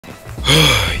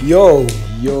Yo,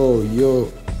 yo, yo.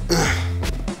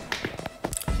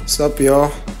 What's up,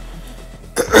 y'all?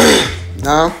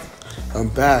 Now, I'm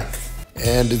back.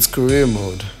 And it's career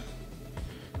mode.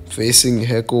 Facing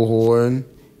Heckle Horn.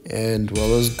 And, well,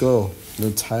 let's go.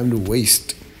 No time to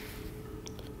waste.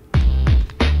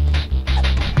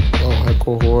 Oh,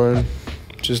 Heckle Horn.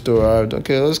 Just arrived.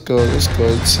 Okay, let's go. Let's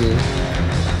see.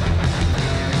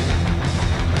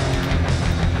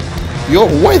 Yo,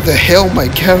 why the hell my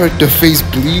character face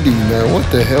bleeding, man?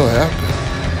 What the hell happened?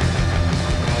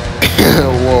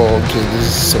 Whoa, okay, this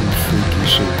is some freaky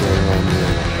shit going on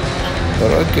here.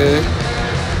 But okay,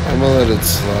 I'm gonna let it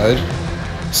slide.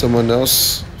 Someone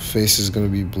else's face is gonna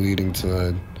be bleeding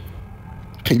tonight.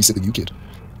 You said that you kid.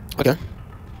 Okay.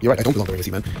 You're right, I don't belong there with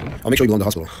you, man. I'll make sure you belong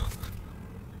to the hospital.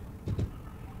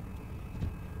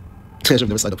 I should have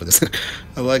never signed up for this.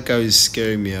 I like how he's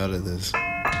scaring me out of this.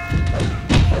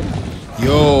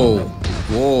 Yo,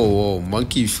 whoa,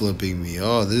 monkey flipping me.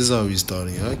 Oh, this is how he's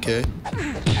starting. Okay.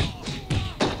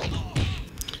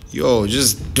 Yo,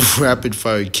 just rapid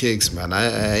fire kicks, man.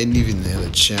 I ain't even had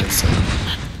a chance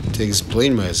to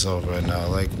explain myself right now.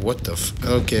 Like, what the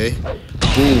okay.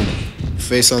 Boom.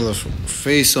 Face on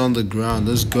the ground.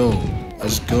 Let's go.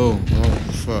 Oh,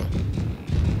 fuck.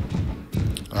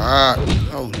 Ah.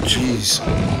 Oh, jeez.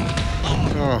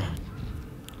 Oh.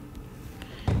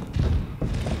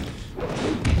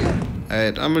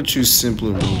 Alright, I'm gonna choose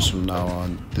simpler moves from now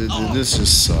on. This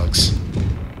just sucks.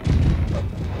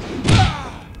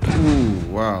 Ooh,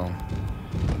 wow.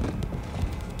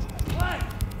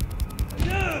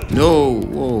 No,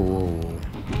 whoa.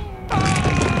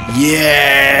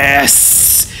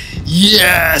 Yes!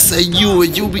 Yes! I knew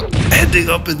it. You'll be ending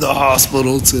up in the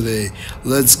hospital today.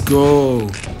 Let's go.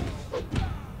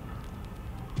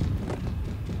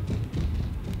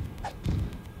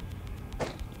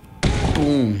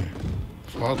 Boom.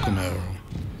 Falcon arrow.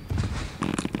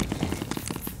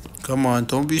 Come on,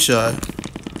 don't be shy.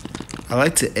 I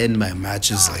like to end my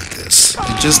matches like this.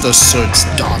 It just asserts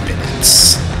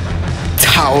dominance.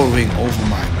 Towering over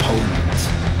my opponent.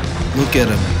 Look at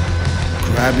him.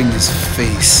 Grabbing his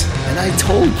face. And I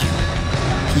told you,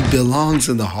 he belongs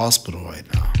in the hospital right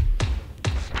now.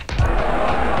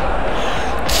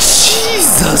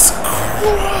 Jesus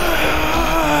Christ.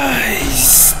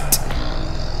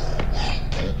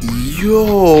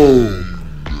 Yo,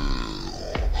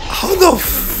 how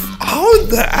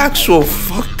the actual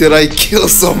fuck did I kill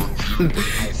someone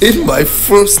in my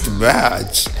first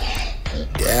match?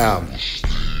 Damn.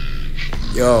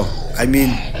 Yo, I mean,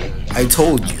 I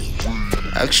told you.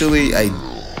 Actually,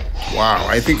 wow,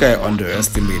 I think I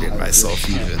underestimated myself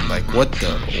even. Like, what?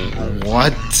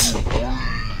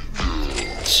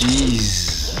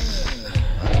 Jeez.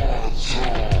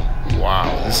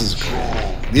 Wow, this is crazy.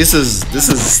 This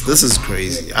is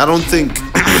crazy. I don't think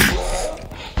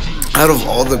out of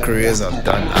all the careers I've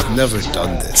done, I've never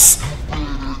done this.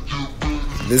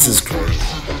 This is crazy.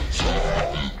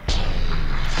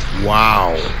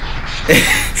 Wow.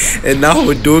 And now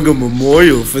we're doing a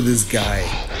memorial for this guy.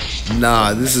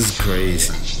 Nah, this is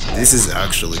crazy. This is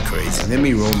actually crazy. Let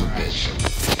me roam a bit.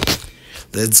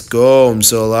 Let's go. I'm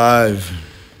so alive.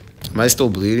 Am I still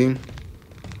bleeding?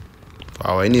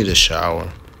 Wow, I need a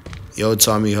shower. Yo,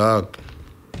 Tommy Hawk.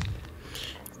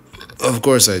 Of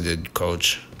course I did,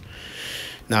 coach.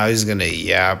 Now he's gonna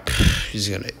yap. He's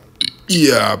gonna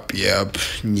yap.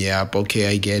 Okay,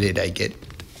 I get it, coach.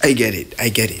 I get it.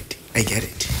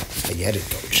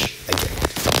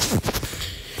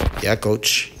 Yeah,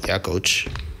 coach.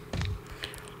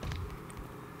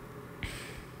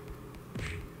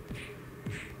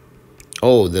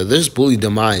 Oh, there's Bully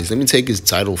Demise. Let me take his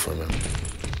title from him.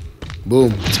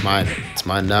 Boom, it's mine. It's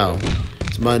mine now.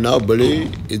 It's mine now, buddy.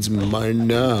 It's mine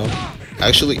now.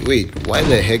 Actually, wait, why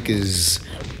the heck is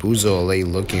Buzo LA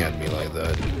looking at me like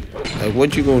that? Like,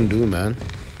 what you gonna do, man?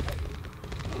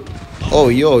 Oh,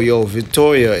 yo,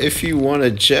 Victoria, if you wanna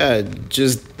chat,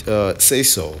 just say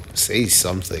so. Say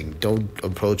something. Don't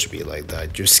approach me like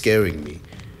that. You're scaring me.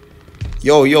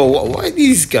 Yo, why are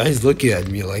these guys looking at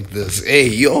me like this? Hey,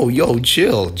 yo,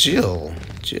 chill.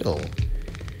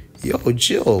 Yo,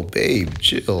 chill, babe,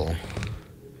 chill.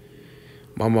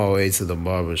 I'm on my way to the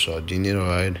barbershop. Do you need a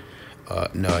ride?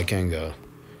 No, I can't go.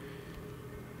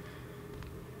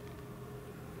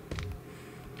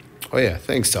 Oh yeah,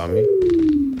 thanks, Tommy.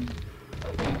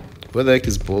 Where the heck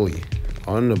is Bully?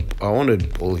 I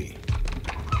wanted Bully.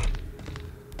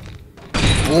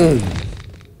 Boom.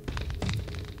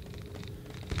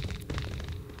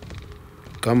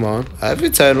 Come on, I have your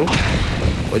title.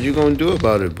 What you gonna do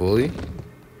about it, Bully?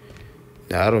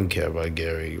 Nah, I don't care about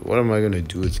Gary. What am I gonna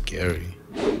do with Gary?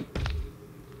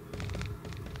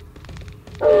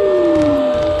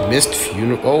 Missed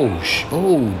funeral.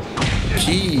 Oh,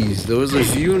 jeez, there was a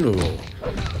funeral.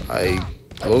 I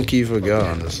low-key forgot,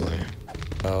 honestly.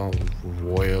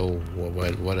 Royal,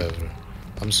 whatever.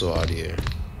 I'm so out of here.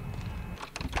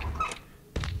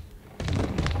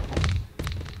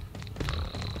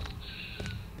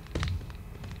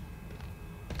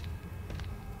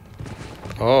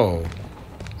 Oh,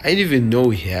 I didn't even know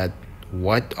he had.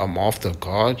 What? I'm off the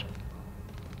guard?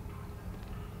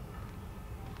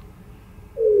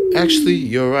 Actually,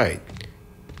 you're right.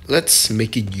 Let's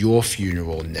make it your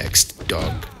funeral next,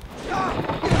 Doug.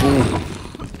 Boom.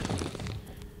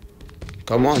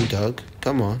 Come on, Doug.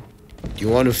 Come on. Do you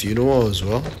want a funeral as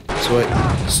well?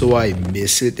 So I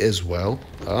miss it as well?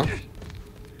 Huh?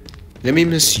 Let me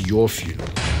miss your funeral.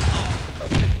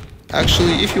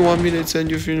 Actually, if you want me to attend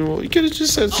your funeral, you could have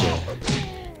just said so.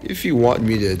 If you want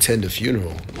me to attend the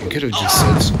funeral, you could have just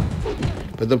said so.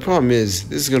 But the problem is,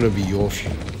 this is gonna be your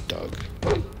funeral, Doug.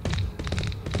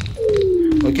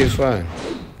 Okay, fine.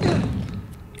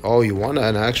 Oh, you want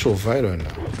an actual fight right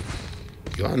now?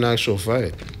 You want an actual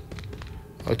fight?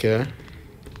 Okay.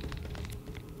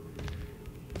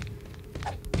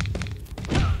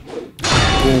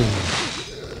 Boom.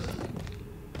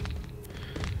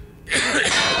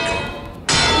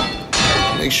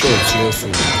 Make sure it's your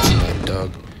funeral tonight,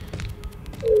 Doug.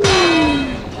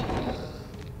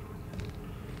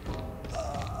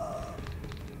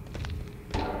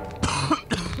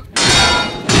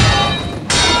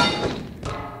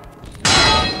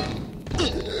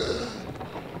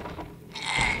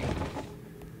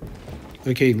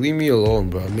 Okay, leave me alone,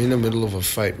 bro. I'm in the middle of a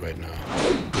fight right now.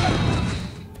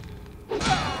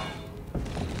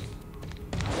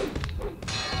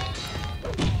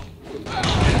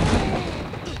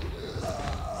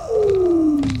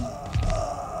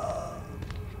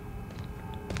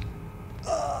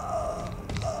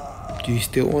 Do you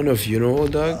still want a funeral,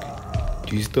 Doug?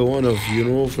 Do you still want a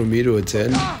funeral for me to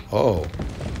attend? Oh,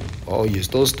 you're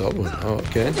still stubborn. Oh,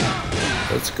 okay.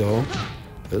 Let's go.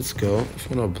 Let's go. If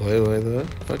you wanna play like that,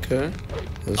 okay.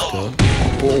 Let's go.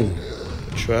 Boom.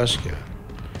 Trash can.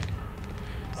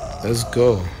 Let's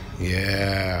go.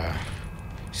 Yeah.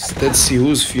 Let's see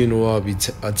whose funeral I'll be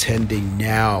attending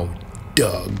now,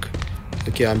 Doug.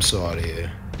 Okay, I'm so out of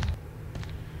here.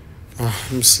 Oh,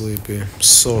 I'm sleepy. I'm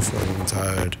so fucking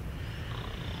tired.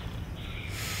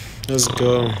 Let's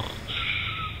go.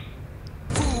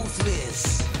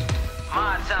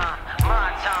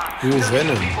 Ooh,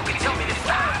 Venom.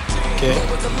 Okay.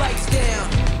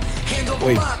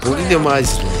 Wait, Bully Them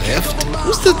Eyes left?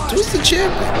 Who's the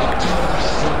champion?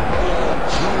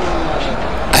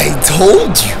 I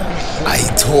told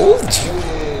you.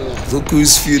 Look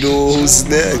whose funeral's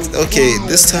next. Okay,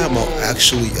 this time I'll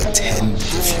actually attend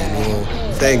the funeral.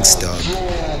 Thanks, Doug.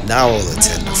 Now I'll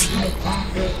attend the funeral.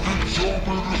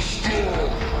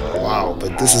 Wow,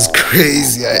 but this is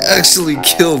crazy. I actually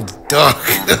killed Doug.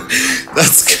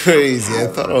 That's crazy. I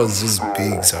thought I was just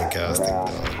being sarcastic, Doug.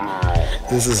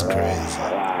 This is crazy.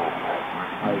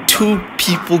 2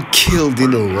 people killed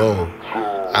in a row.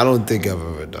 I don't think I've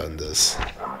ever done this.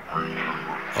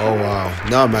 Oh wow,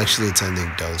 now I'm actually attending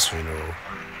Doug's funeral.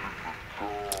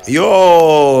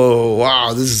 Yo,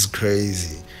 wow, this is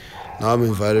crazy. Now I'm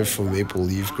invited for Maple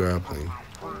Leaf Grappling.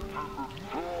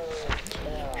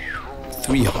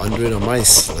 300? Am I a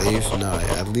slave? Nah,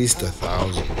 at least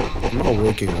 1,000. I'm not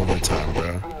working overtime,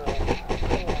 bro.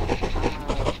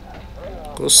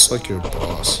 Go suck your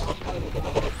boss.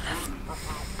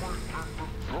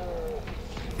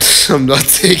 I'm not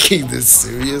taking this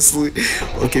seriously.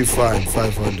 Okay, fine.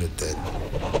 500 then.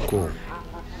 Cool.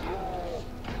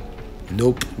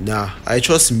 Nope. Nah. I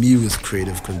trust me with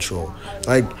creative control.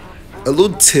 Like, a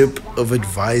little tip of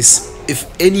advice. If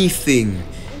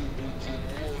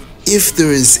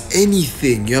there is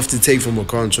anything you have to take from a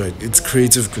contract, it's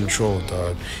creative control,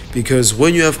 dog. Because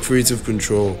when you have creative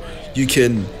control, you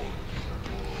can...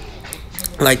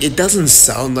 Like, it doesn't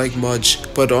sound like much,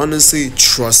 but honestly,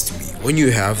 trust me, when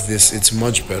you have this, it's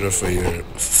much better for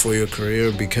your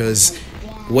career, because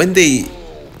when they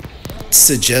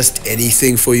suggest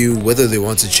anything for you, whether they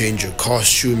want to change your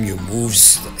costume, your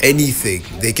moves, anything,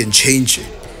 they can change it.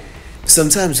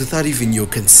 Sometimes without even your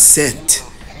consent.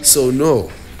 So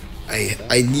no,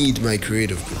 I need my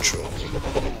creative control.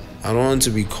 I don't want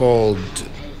to be called...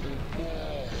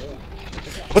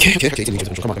 Okay,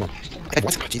 come on. I'm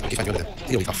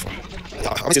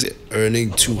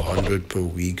earning 200 per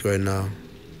week right now.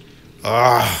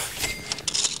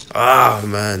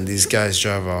 Man, these guys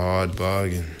drive a hard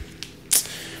bargain.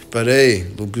 But hey,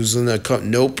 look who's in that cup.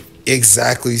 Nope,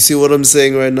 exactly. You see what I'm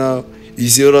saying right now? You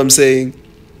see what I'm saying?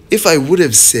 If I would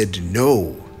have said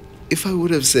no, if I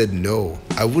would have said no,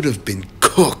 I would have been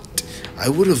cooked. I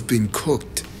would have been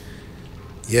cooked.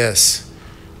 Yes.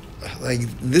 Like,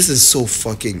 this is so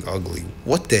fucking ugly.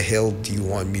 What the hell do you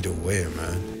want me to wear,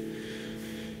 man?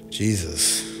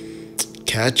 Jesus.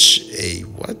 Catch a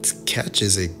what? Catch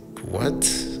is a what?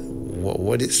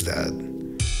 What is that?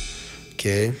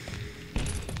 Okay.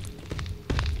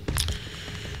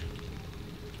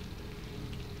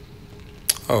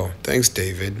 Oh, thanks,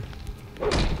 David.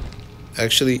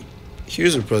 Actually,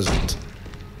 here's a present.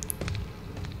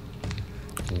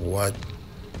 What?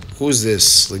 Who's this?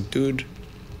 Slick dude?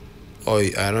 Oh,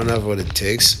 I don't have what it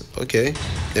takes? Okay,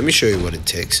 let me show you what it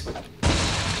takes.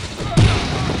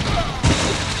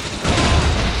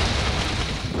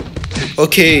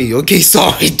 Okay,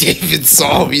 sorry, David,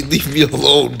 sorry. Leave me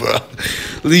alone, bro.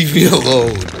 Leave me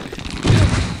alone.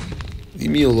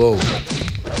 Leave me alone.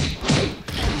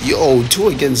 Yo, 2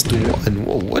 against 1.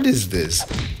 Whoa, what is this?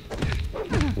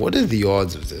 What are the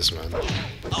odds of this, man?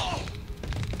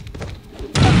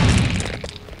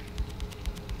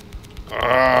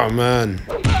 Oh, man.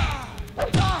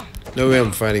 No way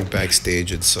I'm fighting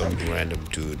backstage with some random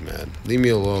dude, man. Leave me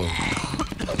alone.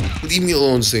 Leave me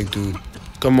alone, sick dude.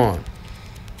 Come on.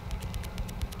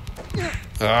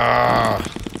 Ah.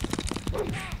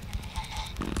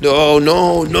 No.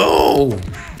 No,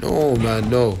 man,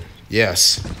 no.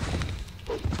 Yes.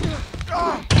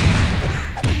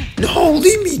 No,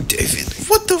 leave me, David.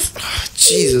 What the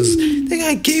Jesus. I think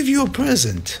I gave you a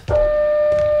present.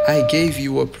 I gave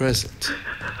you a present.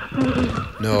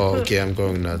 No, okay, I'm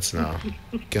going nuts now.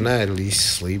 Can I at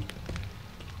least sleep?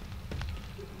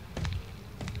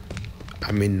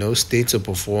 I'm in no state to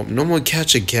perform. No more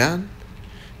catch again?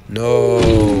 No.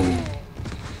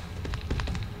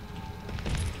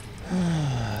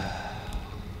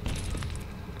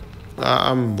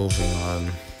 I'm moving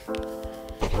on.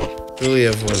 Really,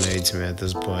 everyone hates me at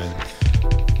this point.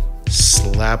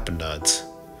 Slap nut.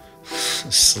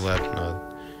 Slap nut.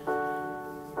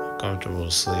 Comfortable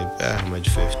sleep. How much?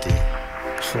 50.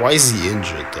 Why is he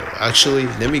injured though? Actually,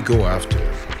 let me go after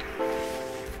him.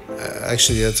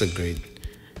 Actually, that's a great.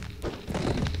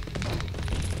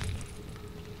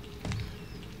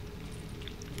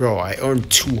 Bro, I earned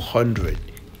 200.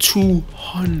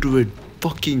 200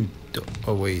 fucking.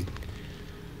 Oh wait.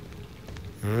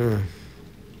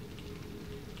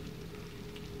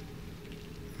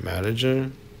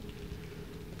 Manager?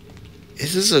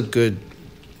 Is this a good...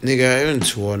 Nigga, I earned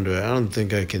 200. I don't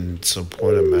think I can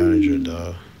support a manager,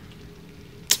 dog.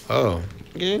 Oh,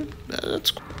 yeah,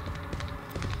 that's cool.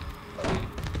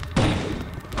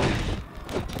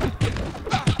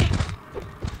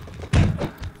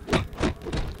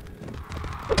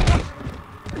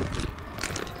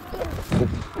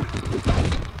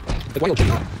 Like, why don't you?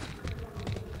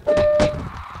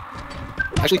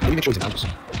 Actually, let me make sure he's in house.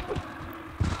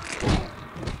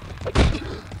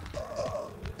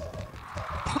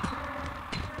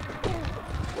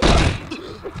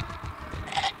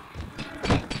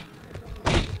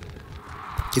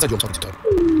 He's like, I'm talking to dog.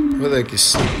 Where the heck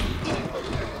is...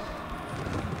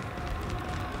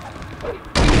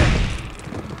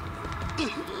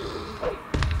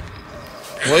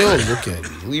 Why y'all look at me?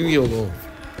 Leave me alone.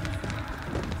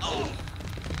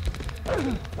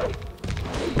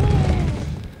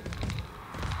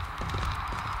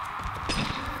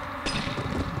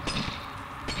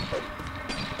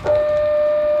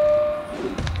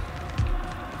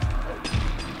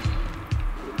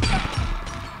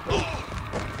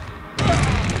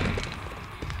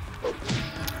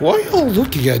 Why y'all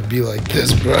looking at me like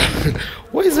this, bro?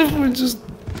 Why does everyone just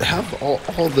have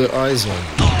all their eyes on me?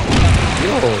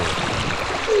 Yo.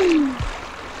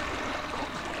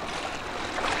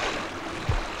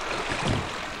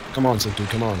 Come on, sick dude,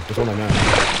 come on. Before my man.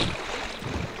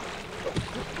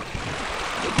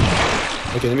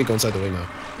 Okay, let me go inside the ring now.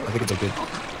 I think it's okay.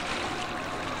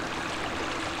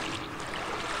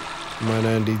 Come on,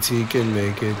 MDT can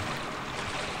make it.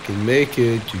 Can make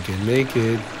it. You can make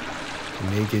it.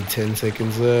 Make it 10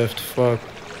 seconds left. Fuck.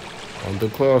 On the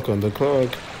clock, on the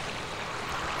clock.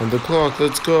 On the clock,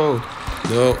 let's go.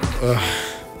 No,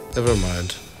 never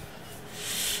mind.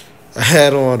 I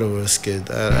don't want to risk it.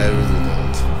 I really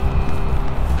don't.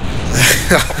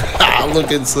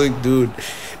 Look at Slick dude.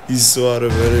 He's so out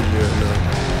of energy right now.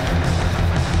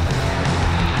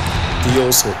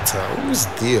 Dio's hotel. Who's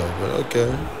Dio? But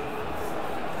okay.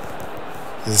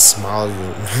 The smile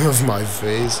of my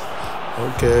face.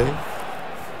 Okay.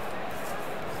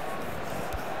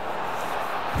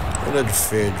 What an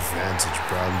unfair advantage,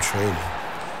 bro. I'm training.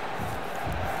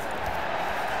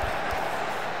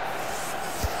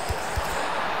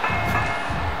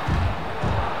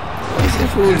 Why is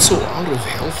everyone so out of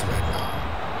health right now?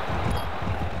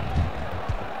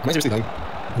 Am I seriously dying?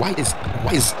 Why is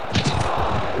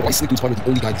Sleep Dude's partner the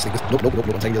only guy that's saying this? Nope, I'm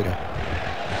taking the other guy.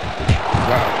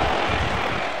 Wow.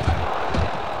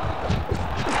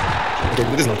 Okay,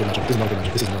 this is not a good matchup. This is not a good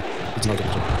matchup. It's not a good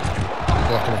matchup.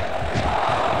 Oh, come on.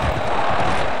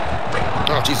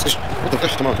 Oh, Jesus. What the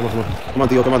fuck? Come on,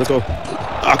 Theo. Come on, let's go.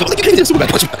 Ah, come on. You can't hit super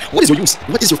bad. What is your use?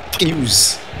 What is your fucking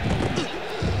use?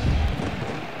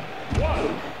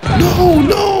 No!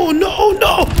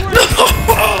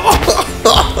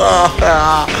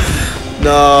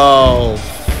 No!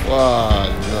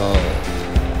 Fuck, no.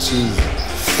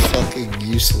 Jesus. Fucking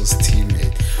useless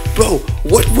teammate. Bro,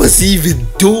 what was he even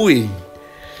doing?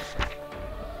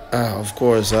 Of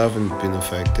course, I haven't been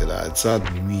affected. It's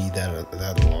not me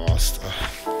that lost.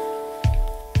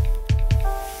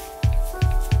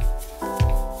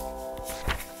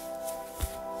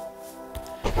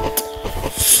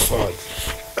 Fuck.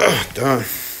 Done.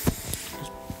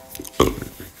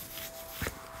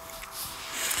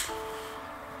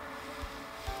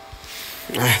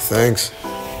 Thanks.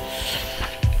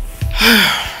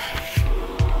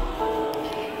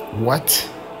 What?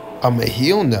 I'm a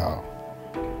heel now.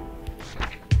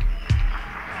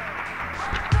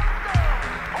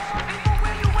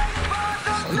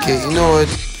 Okay, you know what?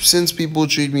 Since people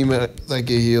treat me like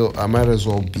a heel, I might as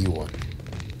well be one.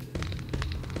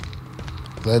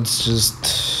 Let's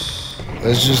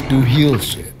just do heel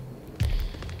shit.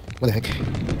 What the heck?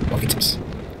 Okay, tips.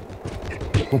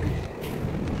 Boom.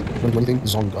 You wanna do anything?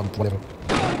 Zong, whatever.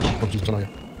 Oh, Jesus, turn on here.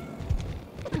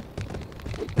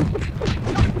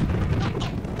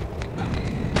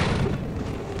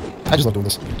 I just love doing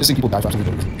this. Just seeing people die faster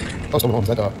than doing this. Oh, Storm, is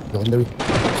that the legendary?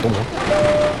 Storm.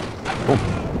 Boom.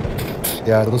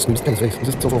 Yeah, those screams in his face. He's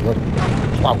just so full of blood.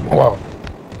 Wow. Oh, wow.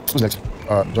 Who's next?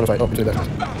 Jonathan. Oh, between that.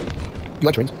 You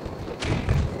like trains?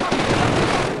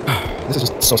 This is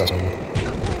just so satisfying.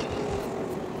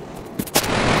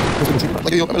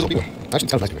 Like, yo, I might as well be one. Actually,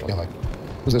 it's kind of nice to be. Yeah, like.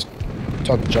 Who's this?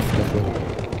 Tug Jeff.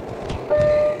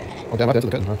 Oh, damn, I did to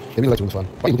the curtain, huh? They really like doing the fun.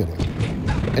 Why are you looking at me?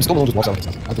 And Storm just walks out like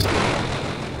it's nothing.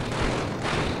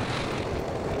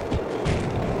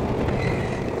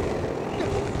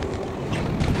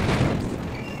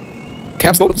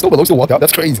 Cam still walked out.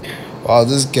 That's crazy. Wow,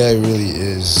 this guy really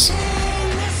is.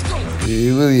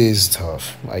 He really is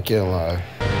tough. I can't lie.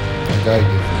 I gotta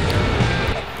give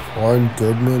him. Orrin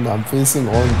Goodman. I'm facing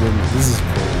Orrin Goodman. This is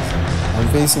crazy. I'm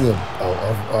facing a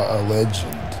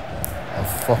legend, a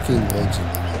fucking legend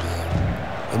in the game.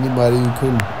 Anybody who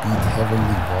couldn't beat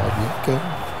Heavenly Body, okay,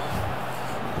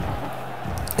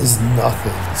 is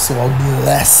nothing. So I'm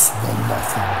less than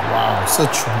nothing. Wow,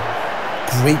 such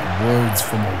great words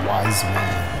from a wise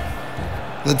man.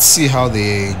 Let's see how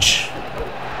they age.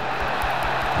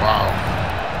 Wow.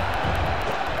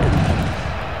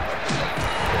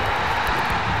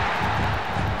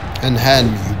 And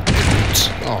hand me, you bitch.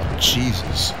 Oh,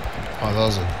 Jesus. Oh, that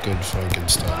was a good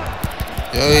Frankenstein.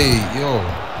 Hey, yo.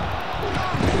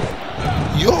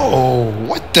 Yo,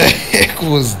 what the heck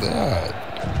was that?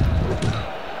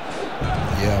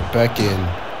 Yeah, back in.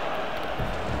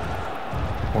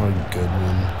 Orrin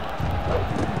Goodman.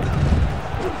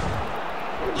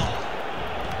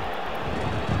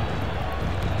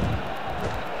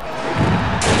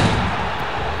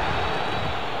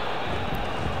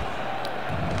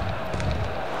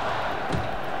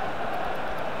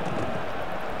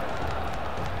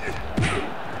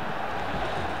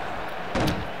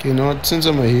 Okay, you know what? Since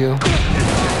I'm a heel,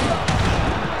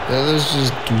 yeah, let's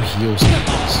just do heel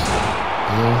things.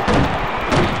 You know?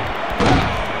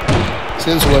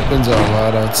 Since weapons are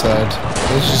allowed outside,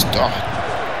 let's just die.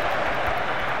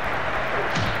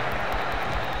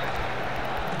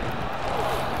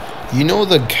 You know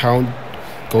the count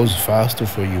goes faster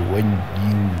for you when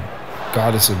you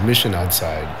got a submission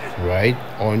outside, right?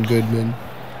 On Goodman.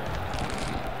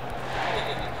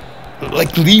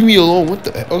 Like, leave me alone. What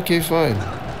the? Okay, fine.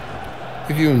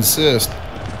 If you insist.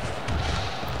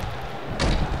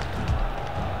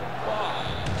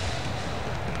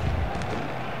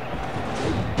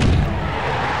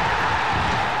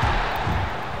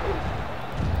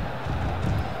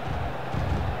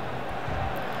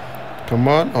 Come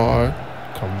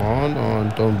on,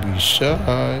 don't be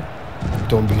shy.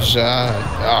 Don't be shy.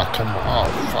 Ah, come on.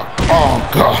 Oh, fuck. Oh,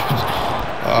 God.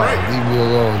 Ah, leave me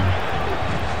alone.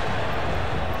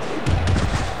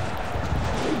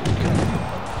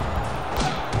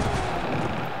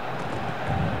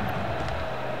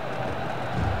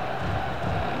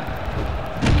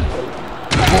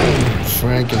 Boom.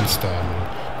 Frankenstein.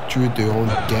 Drew their own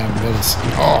damn medicine.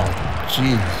 Oh,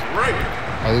 jeez.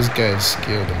 Oh, this guy is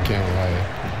skilled, I can't lie.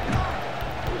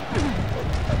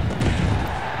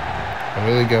 I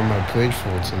really got my plate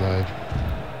full tonight.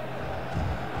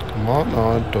 Come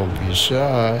on, don't be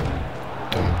shy.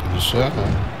 Don't be shy.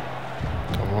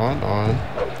 Come on.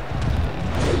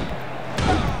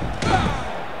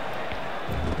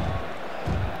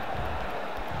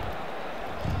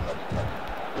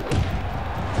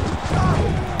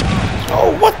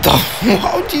 Oh, what the?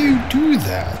 How do you do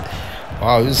that?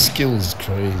 Wow, his skill is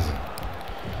crazy.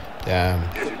 Damn.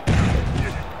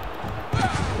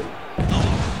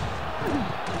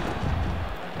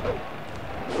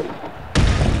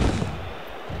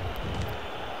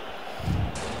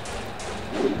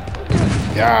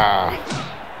 Yeah.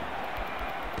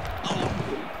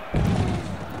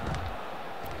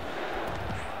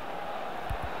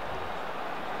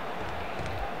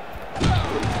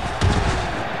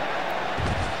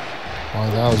 Oh,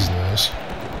 that was nice.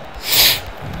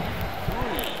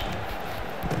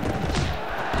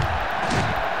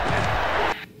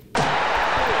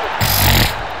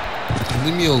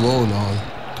 Leave me alone, on.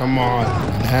 Come on,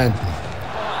 and hand me.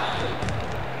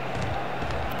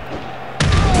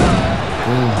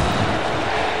 Boom.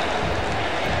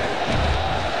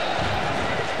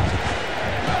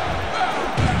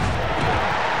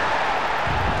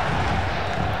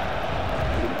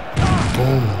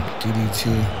 Boom. DDT.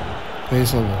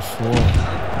 Place number 4.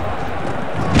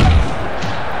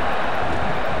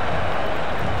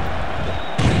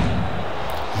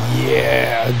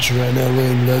 Yeah,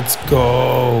 adrenaline. Let's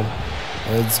go.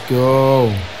 Let's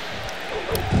go.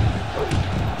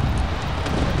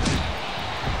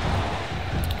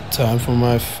 Time for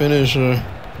my finisher.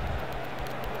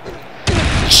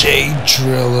 J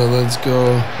Driller. Let's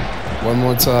go. One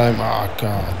more time. Oh,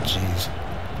 God. Jeez.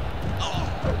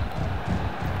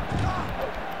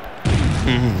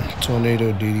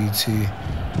 Tornado DDT.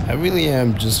 I really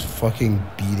am just fucking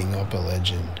beating up a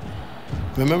legend.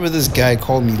 Remember this guy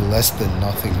called me less than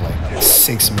nothing like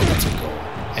 6 minutes ago.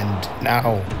 And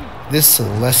now this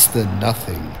less than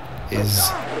nothing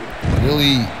is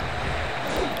really...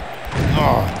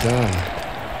 Oh, damn.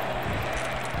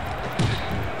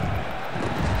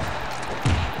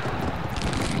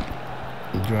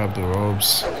 Grab the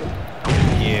ropes.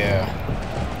 Yeah.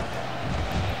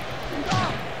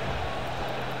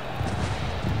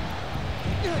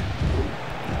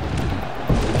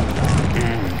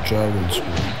 Dragon Screw.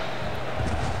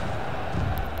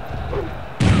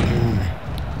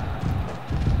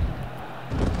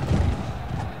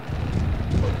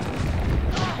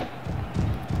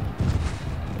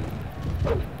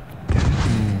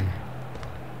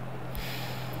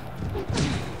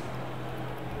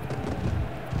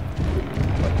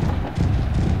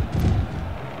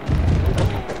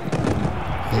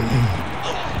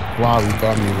 Wow, you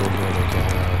got me real good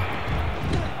again.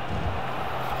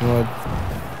 You know what?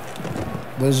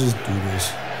 Let's just do this.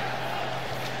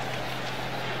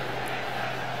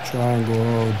 Triangle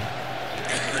hold.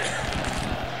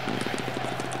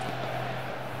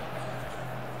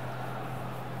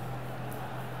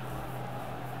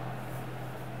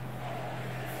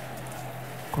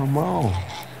 Come on.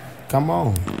 Come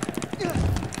on.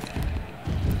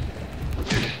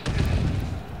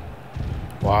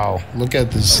 Wow, look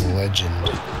at this legend.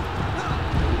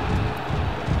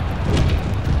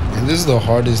 And this is the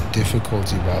hardest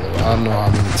difficulty, by the way. I don't know how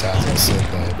many times I said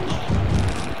that.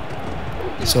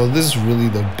 So this is really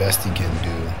the best he can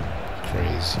do.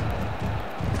 Crazy.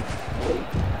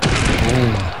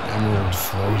 Boom, Emerald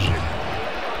Flosion.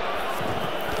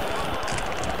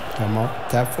 Come on,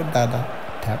 tap for dada.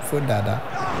 Tap for dada.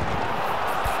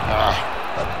 Ah.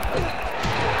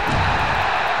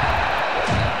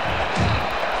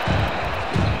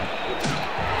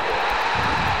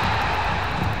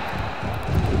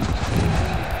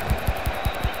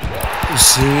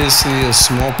 Seriously, a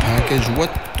small package?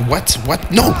 What?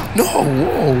 No! Whoa.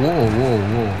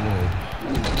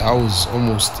 That was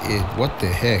almost it. What the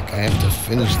heck? I have to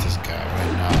finish this guy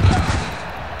right now.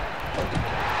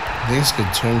 Things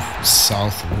could turn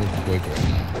south real quick right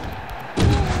now.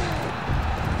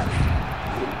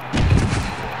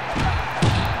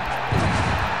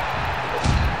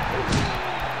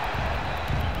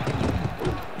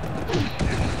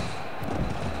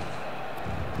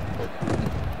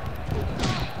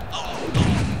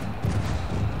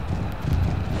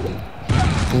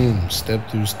 Boom, step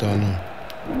through stunner.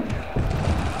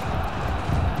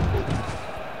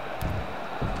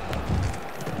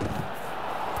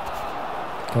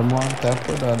 Come on, tap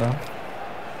for dada.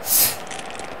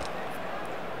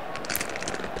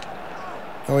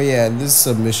 Oh yeah, this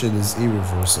submission is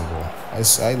irreversible.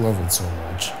 I love it so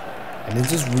much. And it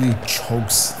just really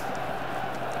chokes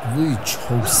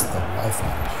the life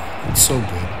out of you. It's so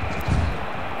good.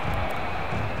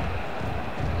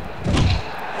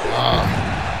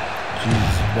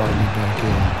 body back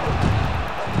in.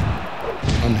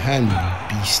 Unhand, you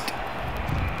beast.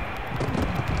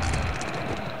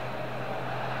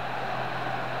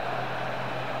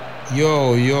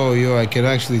 Yo, I can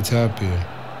actually tap here.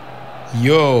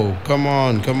 Yo, come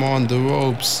on, the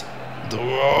ropes. The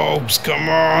ropes, come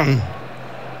on.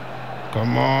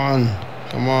 Come on.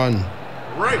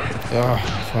 Right. Ah,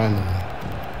 finally.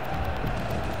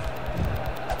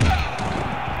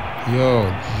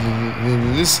 Yo,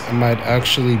 this might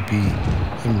actually be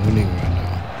him winning right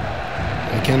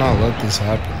now. I cannot let this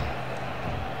happen.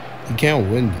 He can't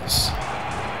win this.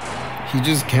 He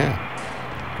just can't.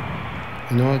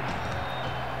 You know what?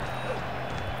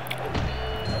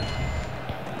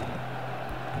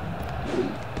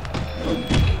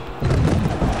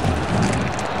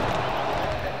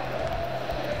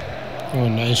 Oh,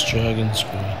 nice dragon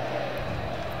screw.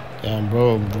 Damn,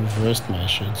 bro, reversed my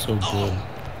shit so good.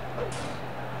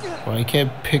 Oh, I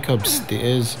can't pick up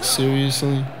stairs?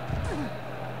 Seriously?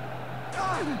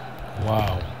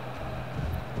 Wow.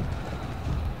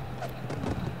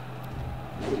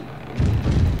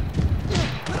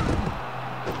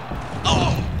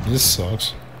 This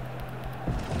sucks.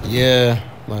 Yeah,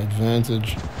 my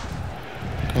advantage.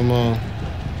 Come on.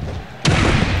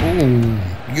 Boom.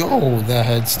 Yo, that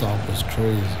head stomp was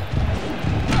crazy.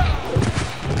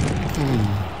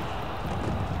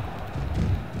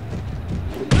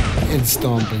 Head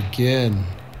stomp again.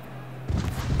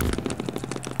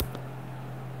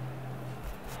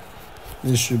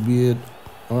 This should be it.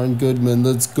 Arn Goodman,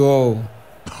 let's go.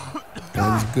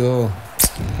 Let's go.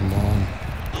 Come on.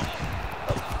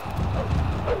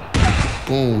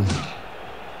 Boom.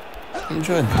 Let me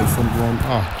try a different one.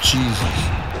 Oh, Jesus.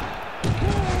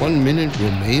 1 minute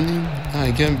remaining?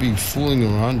 I can't be fooling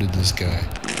around with this guy.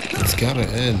 It's gotta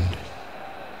end.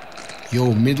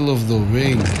 Yo, middle of the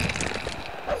ring.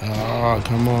 Ah,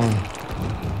 come on.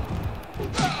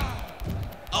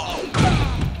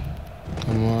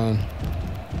 Come on.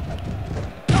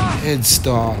 Head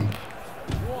stomp.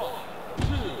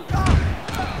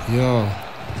 Yo.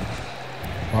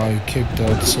 Wow, he kicked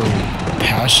out so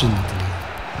passionately.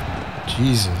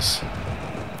 Jesus.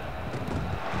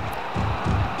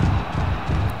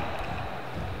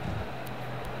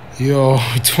 Yo,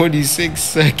 26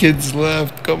 seconds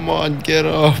left. Come on, get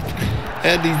up.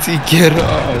 NDT, get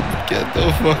up. Get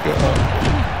the fuck up.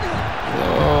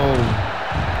 No.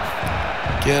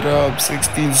 Get up.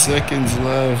 16 seconds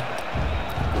left.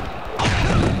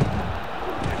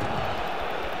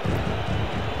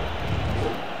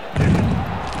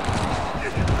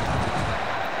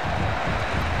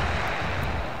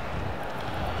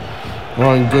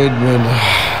 Ron Goodman.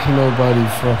 Nobody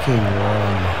fucking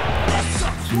won.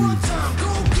 Jeez.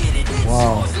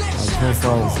 Wow. My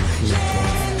profile is included.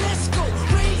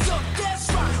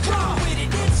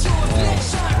 Wow.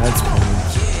 That's cool.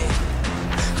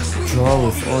 Draw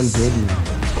with Ron Goodman.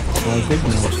 Ron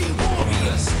Goodman.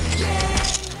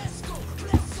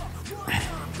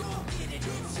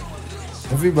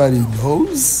 Everybody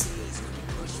knows?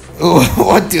 Oh,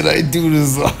 what did I do to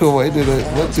Zoro? What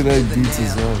did I do to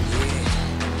Zoro?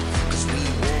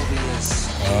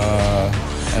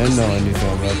 I didn't know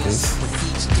anything about this.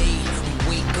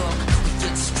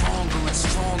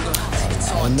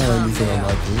 I don't know anything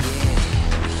about this.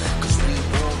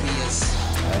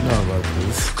 I know about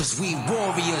this. This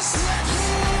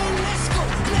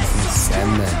is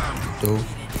Sandman. Dope.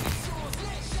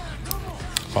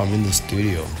 Oh, I'm in the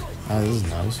studio. Ah, this is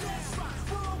nice.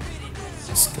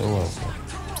 It's still up.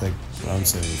 It's like around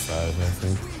 75, I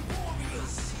think.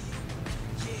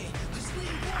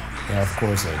 Yeah, of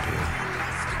course I do.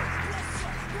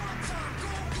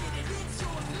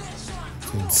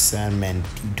 It's Sandman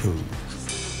Tito.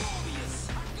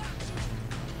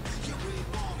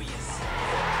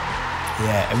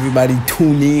 Yeah, everybody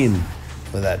tune in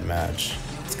for that match.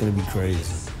 It's gonna be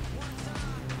crazy.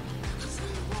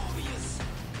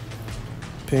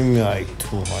 Pay me like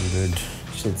 200.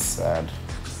 Shit's sad.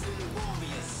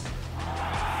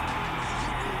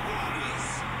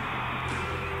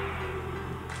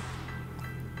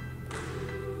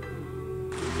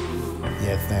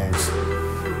 Yeah, thanks.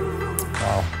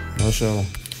 Wow, no show.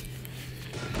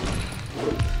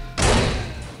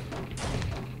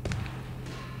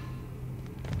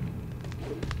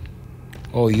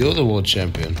 Oh, you're the world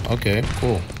champion. Okay,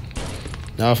 cool.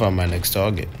 Now I found my next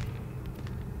target.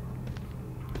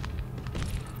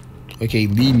 Okay,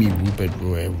 leave me, Rupert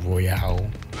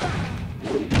Royale.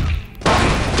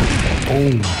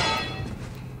 Boom.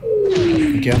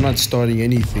 Okay, I'm not starting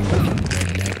anything with you,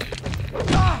 redneck.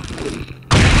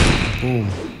 Boom.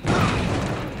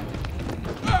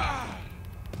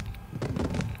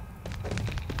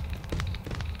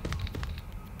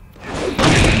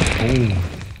 Boom.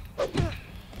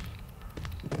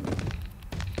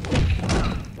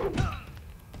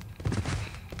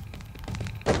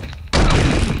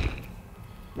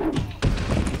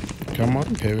 Come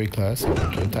on, Perry class,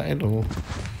 get your title.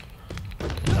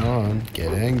 Come on,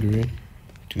 get angry.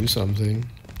 Do something.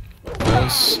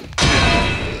 Yes.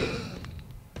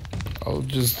 I'll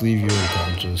just leave you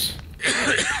unconscious.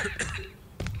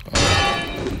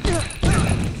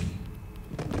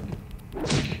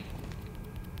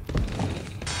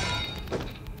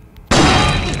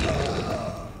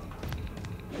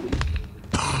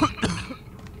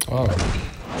 Oh.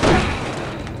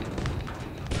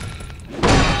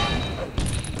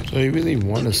 So you really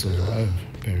want to survive,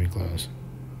 Perry class.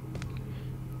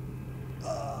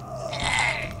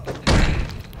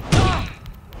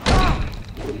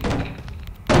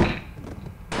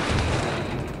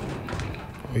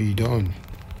 What are you doing?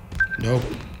 Nope.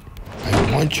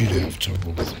 I want you to have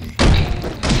trouble with me.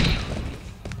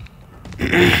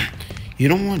 You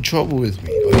don't want trouble with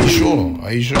me. Are you sure?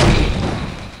 Are you sure?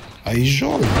 Are you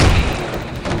sure?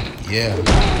 Yeah.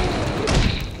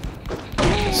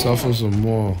 Suffer some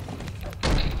more.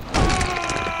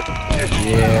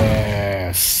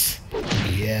 Yes.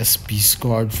 Yes, be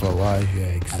scarred for life. Yeah,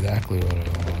 exactly what I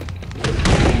want.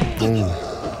 Boom.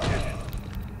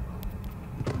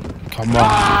 Come on.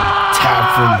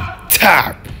 Tap him.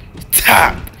 Tap.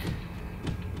 Tap.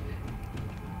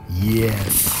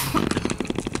 Yes.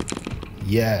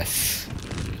 Yes.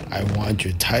 I want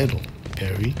your title,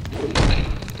 Perry.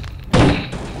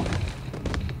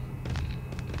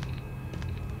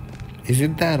 Is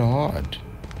it that hard?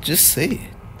 Just say it.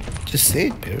 Just say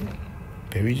it, Perry.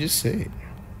 Perry, just say it.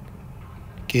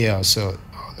 Okay, I'll sell it.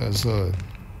 I'll sell it.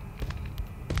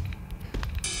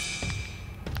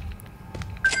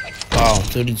 Wow,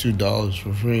 $32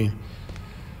 for free.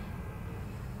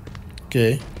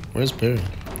 Okay, where's Perry?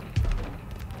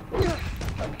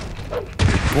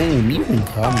 Boom, you can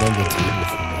calm down the table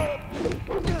for me.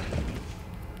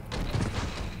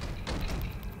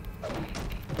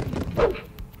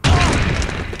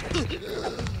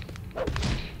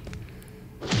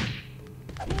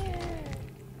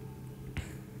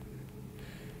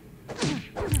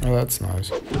 Oh, that's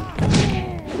nice.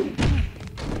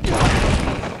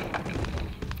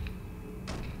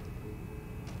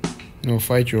 No,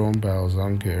 fight your own battles, I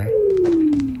don't care.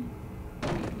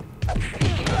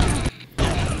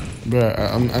 Bruh,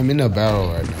 I'm in a battle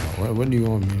right now. What do you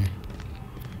want me?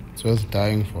 It's worth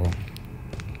dying for.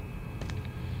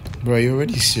 Bruh, you're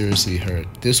already seriously hurt.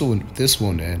 This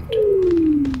won't end.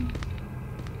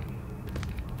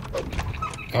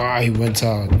 Ah, he went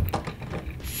out.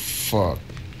 Fuck.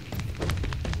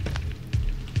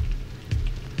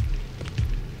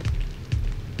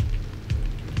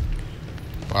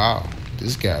 Wow,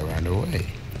 this guy ran away.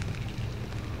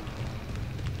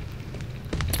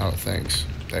 Oh, thanks.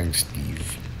 Thanks,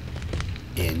 Steve.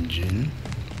 Engine.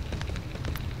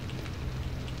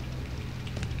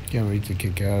 Can't wait to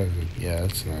kick out of it. Yeah,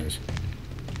 that's nice.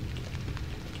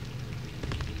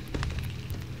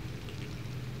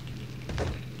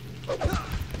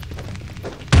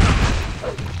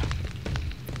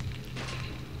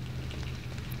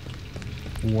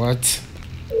 What?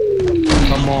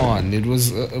 Come on, it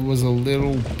was a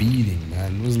little beating,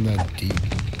 man. It wasn't that deep.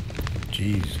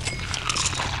 Jeez.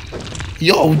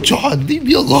 Yo, John, leave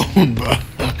me alone, bro.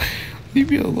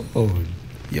 Leave me alone.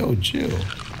 Yo, chill.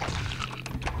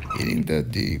 It ain't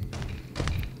that deep.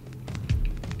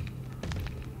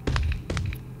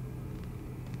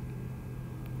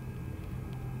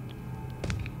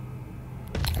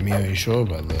 I mean, are you sure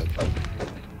about that?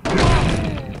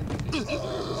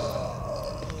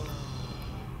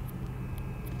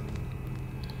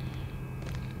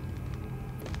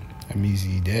 I'm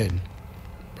easy dead.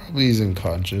 Probably he's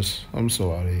unconscious. I'm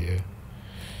so out of here.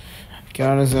 I can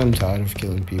honestly, I'm tired of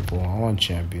killing people. I want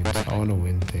champions. I want to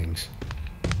win things.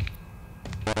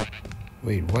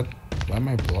 Wait, what? Why am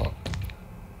I blocked?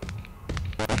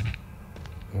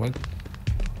 What?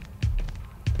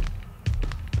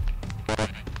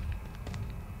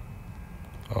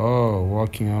 Oh,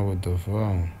 walking out with the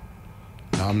phone.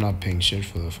 No, I'm not paying shit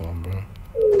for the phone, bro.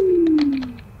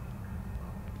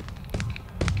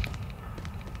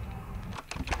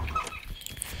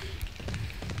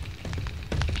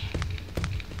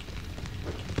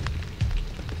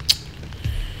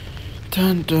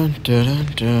 Dun dun dun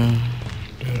dun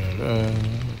dun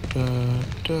dun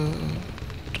dun dun.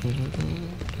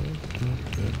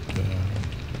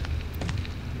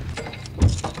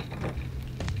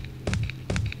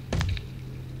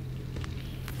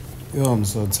 Yo, I'm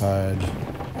so tired.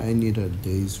 I need a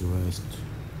day's rest.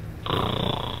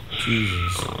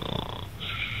 Jesus.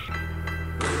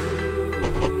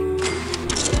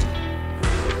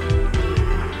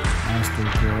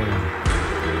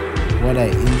 What I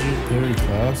injured third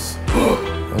class?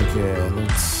 Okay,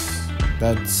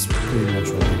 that's pretty much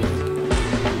what I did.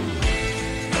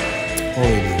 Oh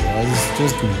wait, it's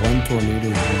just one tornado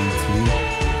DDT.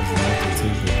 Is enough to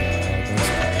take the guy out. That's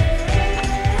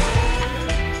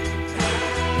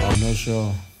fine. I'm not sure.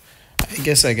 I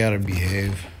guess I gotta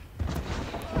behave.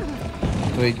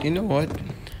 Wait, you know what?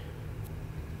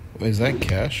 Wait, is that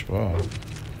cash? Wow.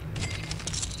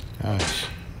 Nice.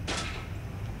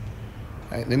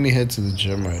 Alright, let me head to the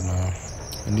gym right now.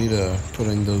 I need to put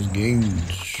in those gains.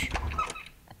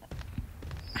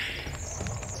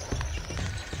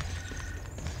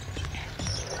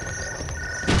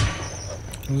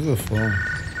 Who's the phone?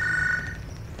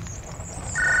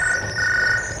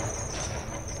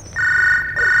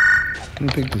 Let me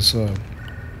pick this up.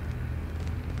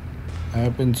 I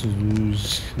happen to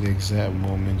lose the exact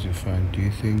moment you find. Do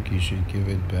you think you should give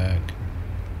it back?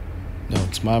 No,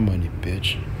 it's my money,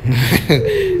 bitch.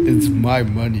 It's my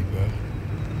money, bro.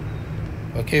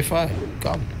 Okay, fine.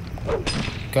 Come.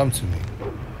 Come to me.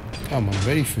 Come, I'm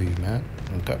ready for you, man.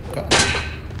 Come.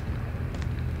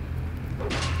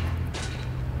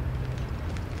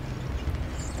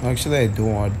 Actually, I do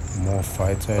want more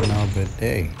fights right now, but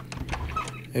hey,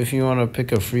 if you want to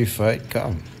pick a free fight,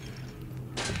 come.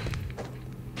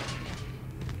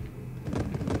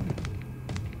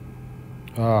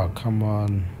 Oh, come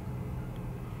on.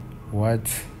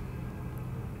 What?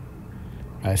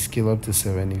 I skill up to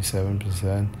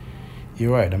 77%.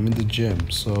 You're right, I'm in the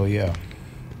gym, so yeah.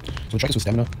 So try this with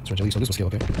stamina, so this will skill,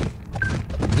 okay?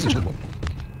 This is agility.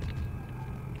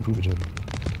 Improve agility.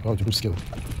 Oh, to improve skill.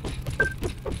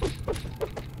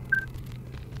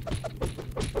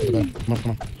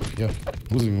 Come on. Yeah,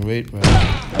 losing weight, man.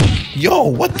 Yo,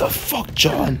 what the fuck,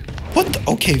 John? What the?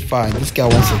 Okay, fine. This guy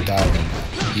wants to die right now.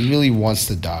 He really wants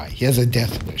to die. He has a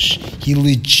death wish. He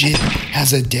legit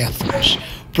has a death wish.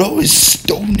 Bro is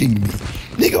stoning me.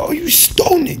 Nigga, are you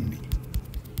stoning me?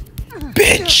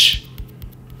 Bitch!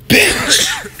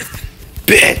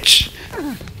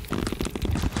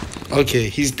 Okay,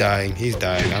 he's dying.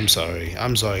 I'm sorry,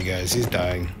 guys. He's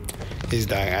dying.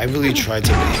 I really tried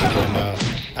to make him right now.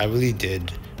 I really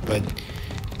did. But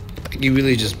he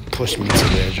really just pushed me to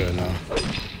the edge right now.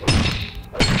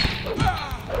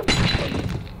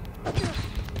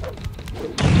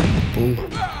 Boom.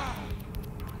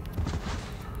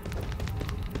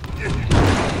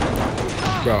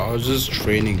 Bro, I was just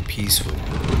training peacefully.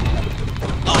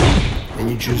 And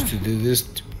you choose to do this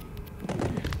to me.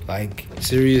 Like,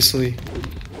 seriously?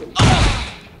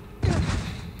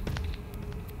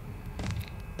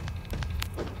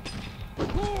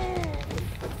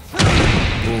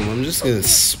 Boom, I'm just gonna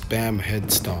spam head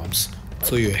stomps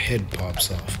until your head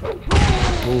pops off.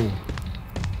 Boom.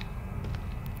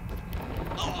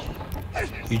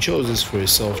 You chose this for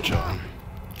yourself, John.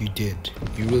 You did.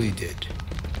 You really did.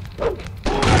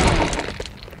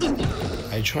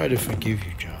 I try to forgive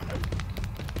you, John.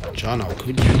 John, how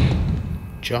could you?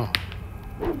 John.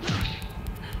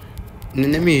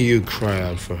 And let me hear you cry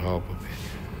out for help a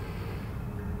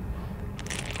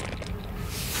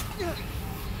bit.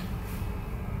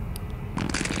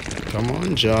 Come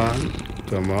on, John.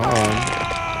 Come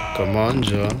on,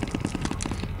 John.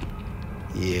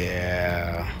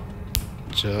 Yeah.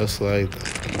 Just like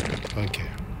that. Okay.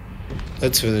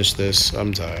 Let's finish this.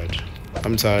 I'm tired.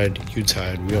 You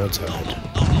tired. We all tired.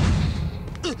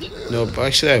 No, but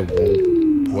actually I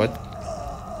won't. What?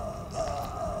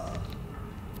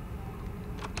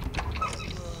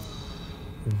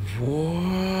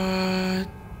 What?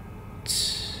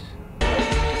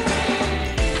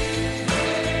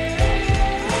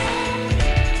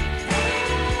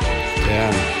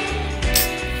 Damn.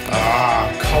 Ah,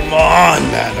 come on,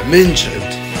 man. I'm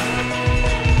injured.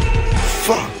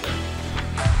 Fuck.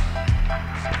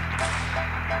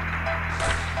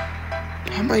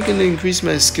 How am I gonna increase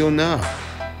my skill now?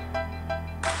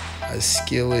 My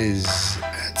skill is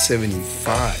at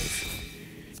 75.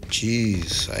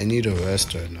 Jeez, I need a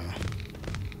rest right now.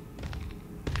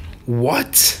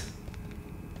 What?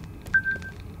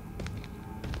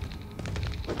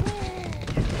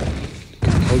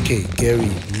 Okay,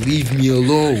 Gary, leave me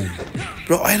alone.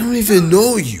 Bro, I don't even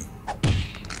know you.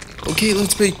 Okay,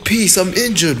 let's make peace. I'm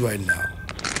injured right now.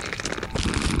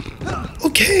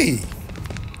 Okay.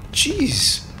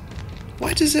 Jeez.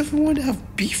 Why does everyone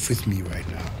have beef with me right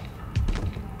now?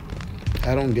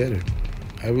 I don't get it.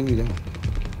 I really don't.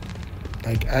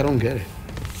 Like, I don't get it.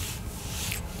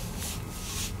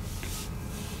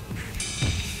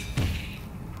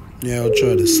 Yeah, I'll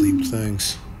try to sleep,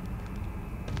 thanks.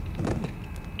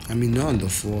 I mean, not on the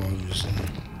floor, obviously.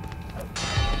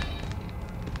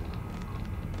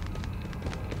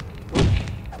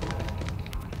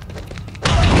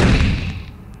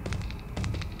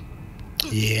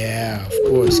 Yeah, of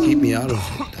course. Keep me out of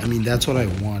it. I mean, that's what I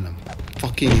want. I'm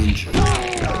fucking injured.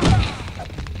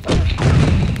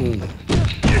 Boom.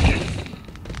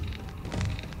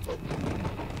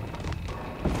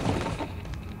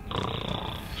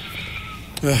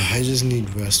 I just need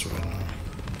rest right now.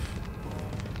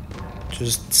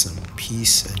 Just some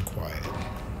peace and quiet.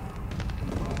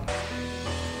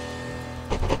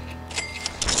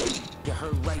 You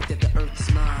heard right that the earth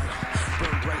is mine.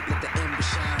 Burn bright, let the ember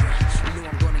shine. You know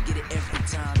I'm gonna get it every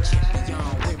time. Champion,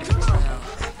 win the crown.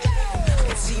 I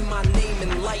can see my name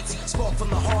in lights. Spark from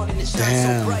the heart and it shines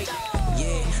so bright.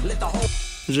 Yeah, let the whole.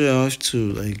 I have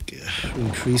to like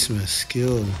increase my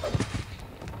skill.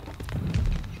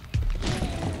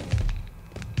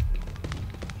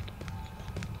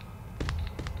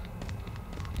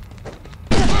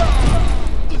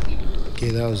 Okay,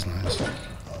 that was nice.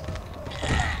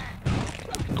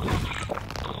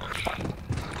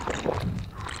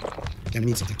 I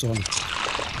need something. So,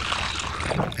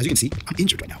 as you can see, I'm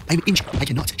injured right now. I'm injured. I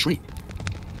cannot train.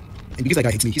 And because that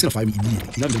guy hits me, he's gonna fire me immediately.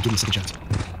 He's not even gonna give me a second chance.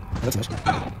 That's nice.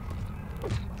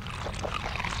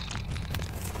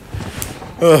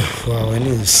 Oh, wow, I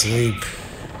need to sleep.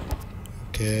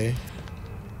 Okay.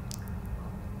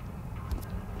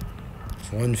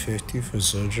 150 for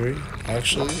surgery.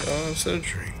 Actually,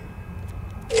 surgery.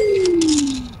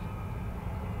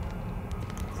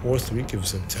 4th week of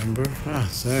September. Ah,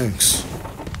 thanks.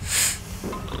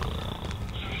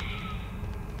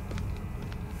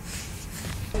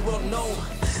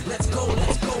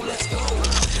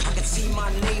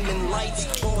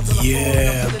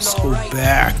 Yeah, I'm so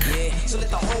back.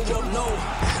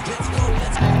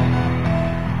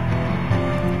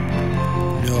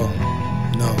 No,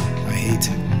 I hate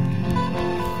it.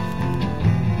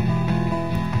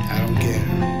 I don't care.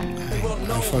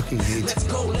 I fucking hate it.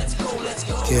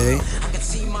 Okay?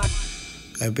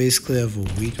 I basically have a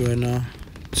week right now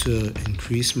to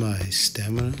increase my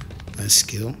stamina, my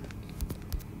skill.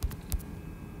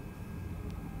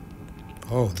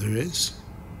 Oh, there is?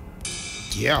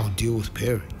 Yeah, I'll deal with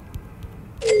Perry.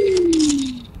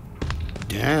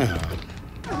 Damn.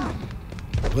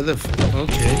 What the f-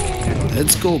 Okay.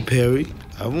 Let's go, Perry.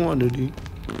 I wanted you.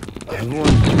 I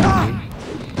wanted you.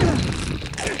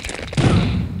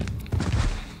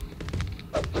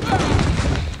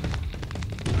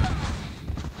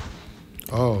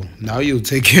 Oh, now you'll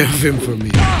take care of him for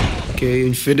me. Okay,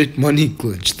 infinite money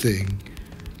glitch thing.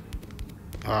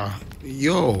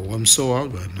 Yo, I'm so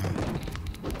out right now.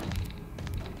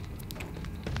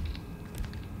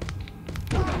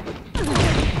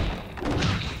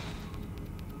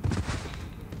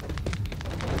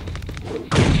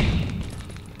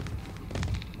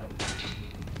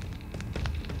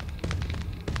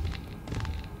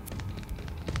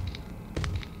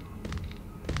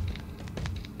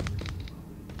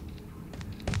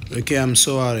 Okay, I'm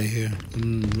so out of here.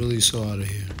 I'm really so out of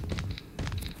here.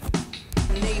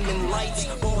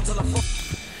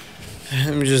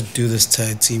 Let me just do this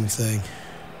tag team thing.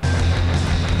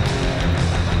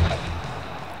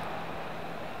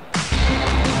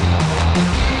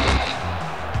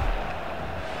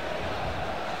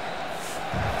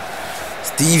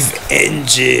 Steve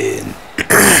Engine.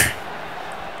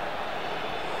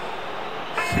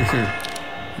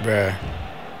 Bruh.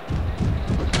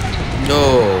 No.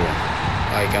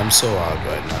 Like, I'm so out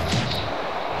right now.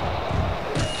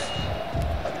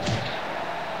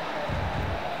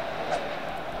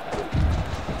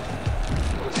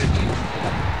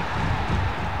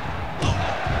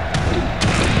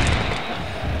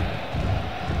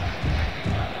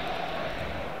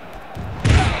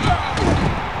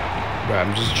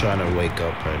 I'm just trying to wake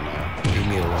up right now. Leave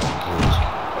me alone, please.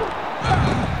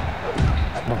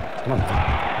 Come on.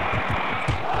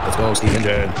 Let's go, Steve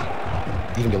Engine.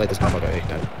 You can be like this motherfucker, eh?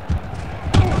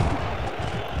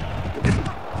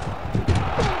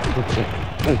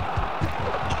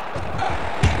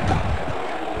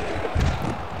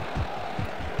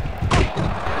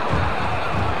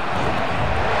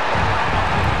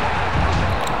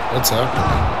 What's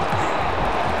happening?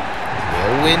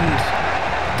 Whirlwind?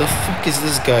 The fuck is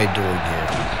this guy doing here?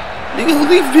 Nigga,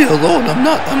 leave me alone. I'm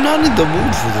not in the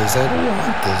mood for this. I don't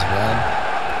want this, man.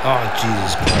 Oh,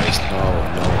 Jesus Christ. No.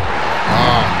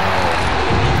 Oh, no.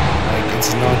 Like,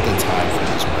 it's not the time for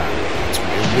this, man.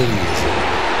 It really isn't.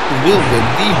 Wilbur,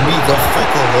 leave me the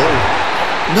fuck alone.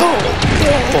 No.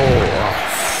 Oh,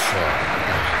 fuck.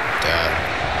 Damn.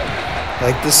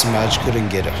 Like, this match couldn't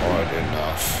get hard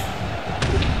enough.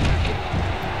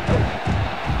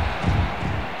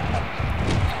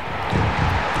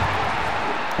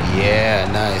 Yeah,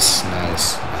 nice.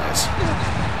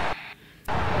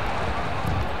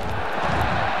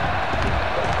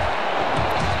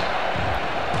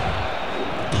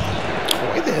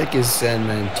 fuck is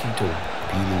Sandman Tito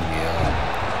beating me up?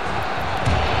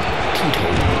 Tito.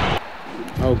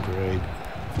 Oh, great.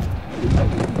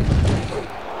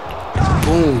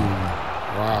 Boom.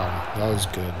 Wow, that was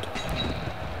good.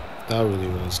 That really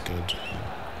was good.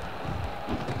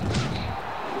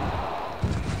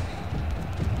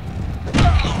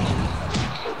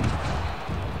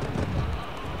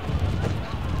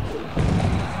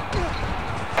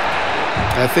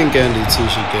 I think Andy T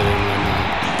should get in right now.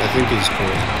 I think he's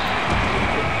cool.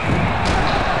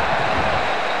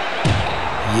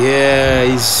 Yeah,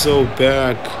 he's so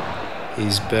back.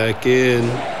 He's back in.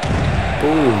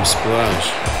 Boom,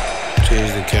 splash.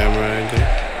 Change the camera angle.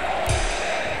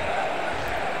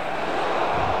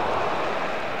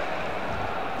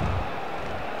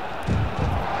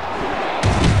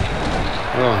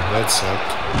 Oh, that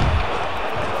sucked.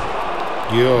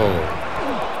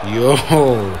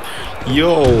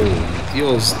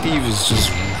 Yo, Steve is just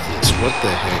ruthless. What the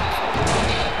heck?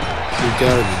 You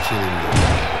gotta be kidding me.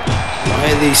 Why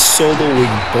are they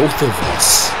soloing both of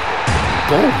us?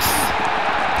 Both.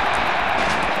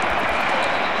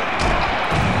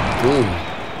 Boom.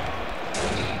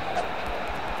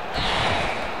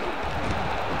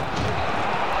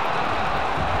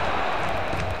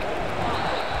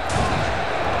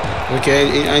 Okay,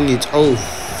 I need. Oh,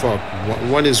 fuck.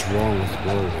 What is wrong with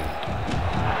Whirlwind?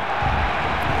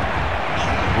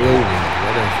 Whirlwind,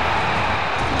 whatever.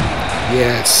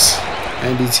 Yes.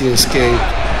 Andy T escaped.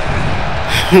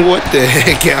 What the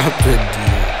heck happened,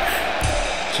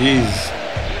 dude? Jeez.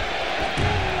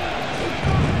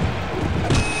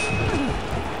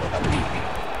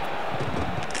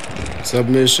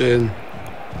 Submission.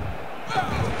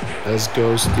 Let's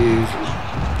go, Steve.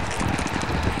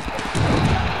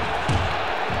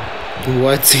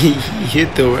 What? He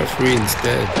hit the referee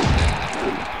instead.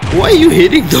 Why are you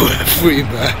hitting the referee,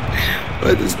 man? Why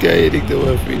is this guy hitting the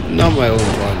referee? Not my own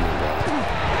partner, bro.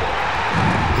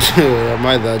 Am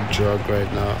I that drunk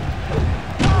right now?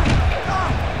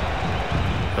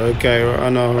 Okay,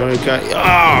 okay.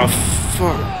 Ah,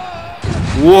 fuck.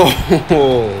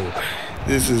 Whoa.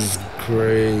 This is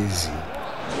crazy.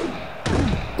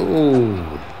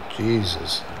 Oh,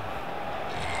 Jesus.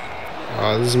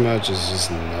 Oh, this match is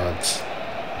just nuts.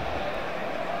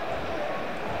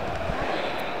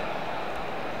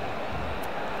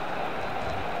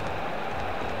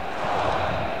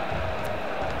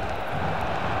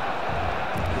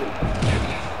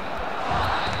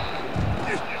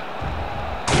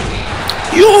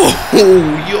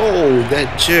 Yo,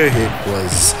 that chair hit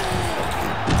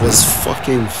was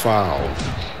fucking foul.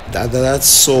 That's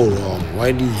so wrong.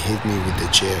 Why did he hit me with the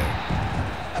chair?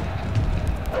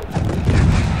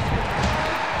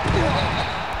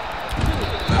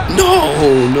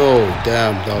 No,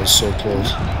 damn, that was so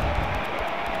close.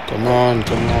 Come on,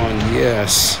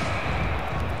 yes.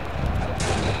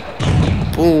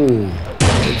 Boom,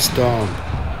 it's down.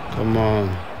 Come on.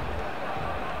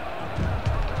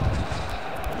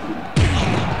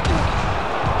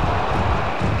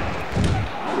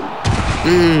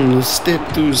 Step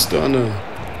 2 stunner.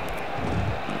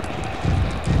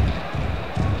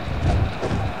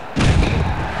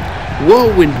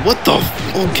 Whirlwind, what the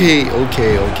okay,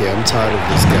 I'm tired of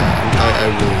this guy.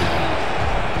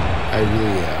 I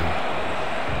really am.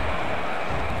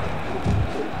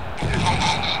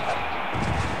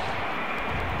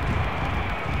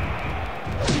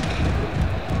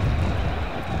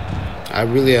 I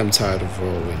really am tired of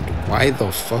Whirlwind. Why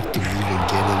the fuck did we even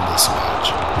get in this match?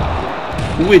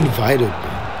 Who invited me?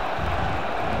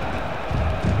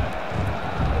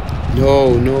 No.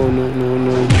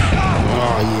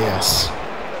 Oh, yes.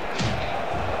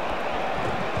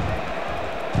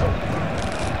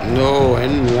 No, I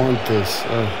didn't want this.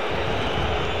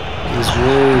 These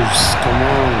wolves, come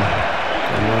on.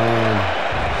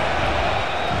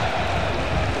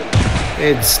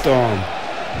 Head stomp.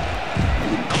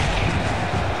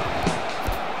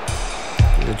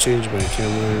 I'm gonna change my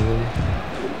camera angle.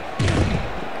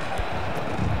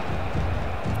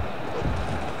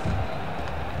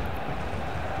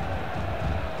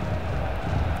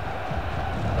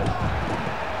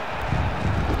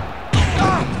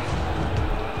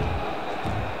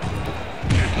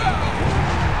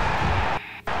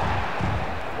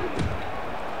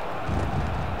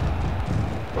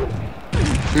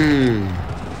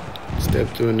 Step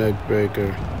to a neck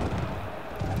breaker.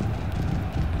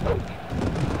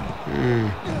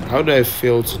 How did I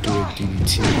fail to do a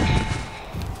DDT?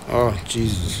 Oh,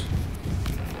 Jesus.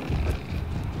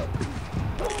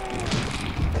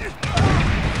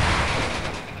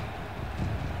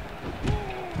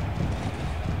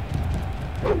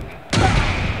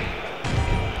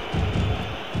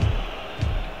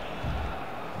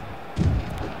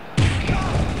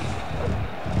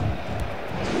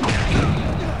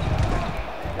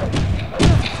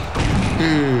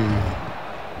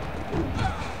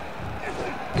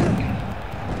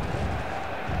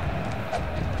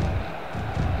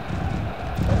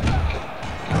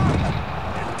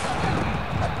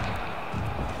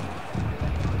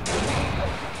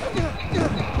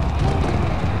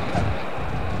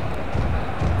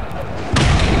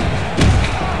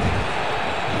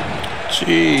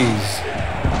 Jeez.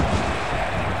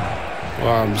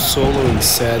 Wow, I'm soloing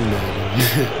Sandman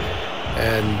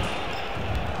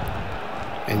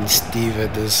and Steve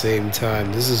at the same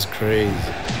time. This is crazy.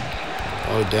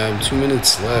 Oh damn, 2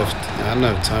 minutes left. I don't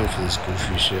have time for this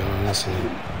goofy shit, honestly.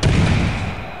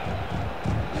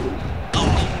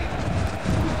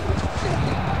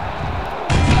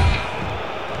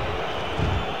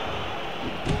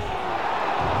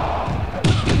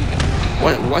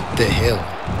 What the hell?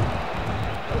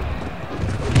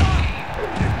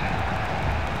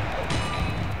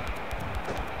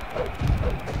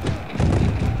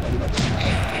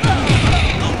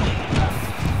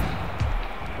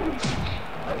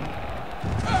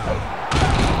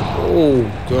 Oh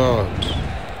god.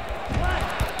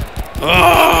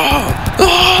 Oh,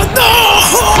 no!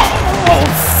 Oh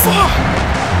fuck!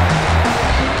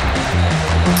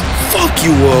 Fuck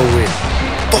you, Owen.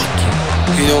 Fuck you.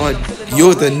 You know what?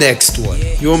 You're the next one.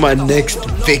 You're my next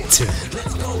victim.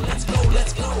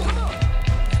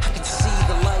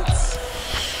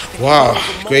 Wow,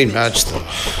 great match though.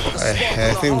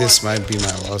 I think this might be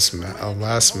my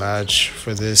last match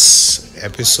for this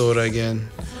episode again.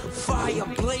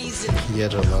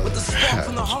 Yet another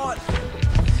match.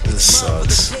 This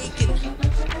sucks.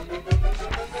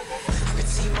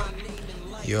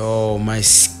 Yo, my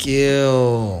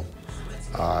skill.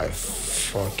 I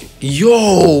fucking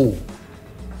yo.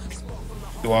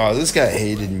 Wow, this guy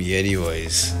hated me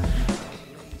anyways.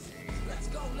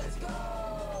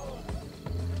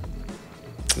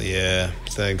 Yeah,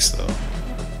 thanks though.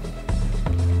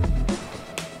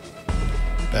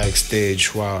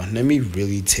 Backstage, wow, let me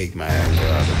really take my anger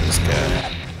out of this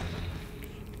guy.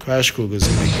 Crash Kruger's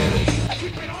gonna get it.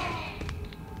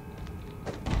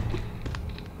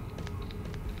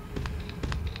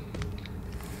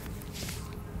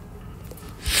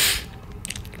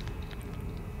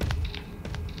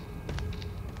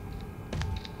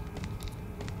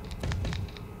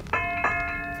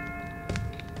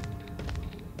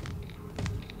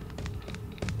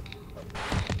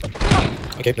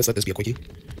 Okay, let's let this be a quickie.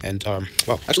 And,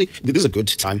 well, actually, this is a good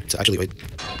time to actually wait.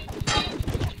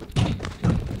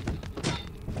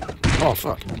 Oh,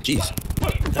 fuck. Jeez.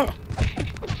 Oh.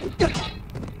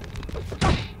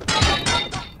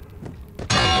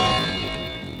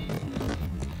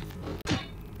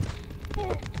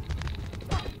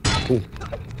 Ooh.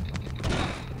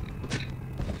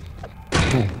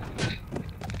 Ooh.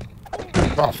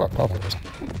 Oh, fuck. Oh, boom.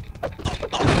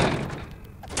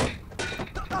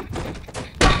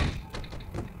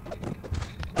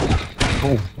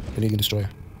 Canadian Destroyer.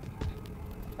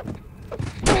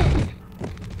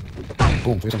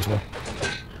 Boom. Face on the floor.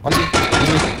 Honestly,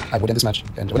 usually, I would end this match.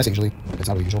 And when I say usually, it's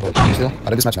not really usual, but still, I'll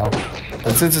end this match now.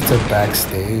 And since it's a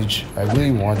backstage, I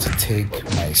really want to take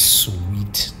my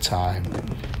sweet time.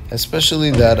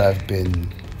 Especially that I've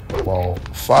been, well,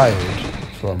 fired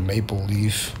from Maple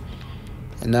Leaf.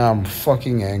 And now I'm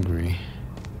fucking angry.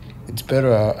 It's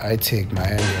better I take my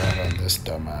anger out on this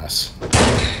dumbass.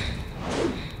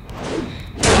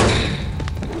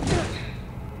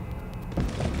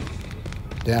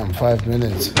 Damn, 5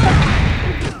 minutes.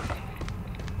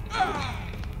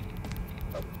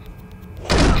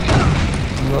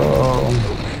 No.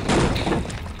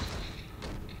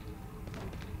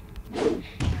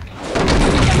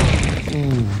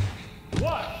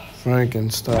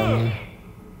 Frankenstein.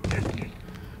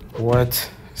 What?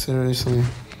 Seriously?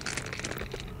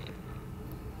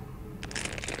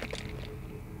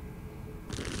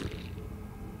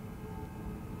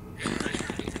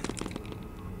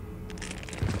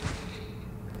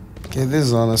 Okay, this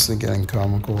is honestly getting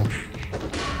comical.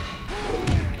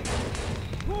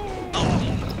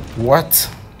 What?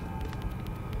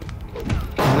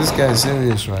 Is this guy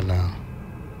serious right now?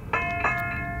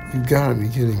 You gotta be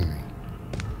kidding me.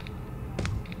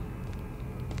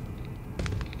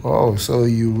 Oh, so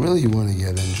you really want to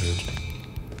get injured?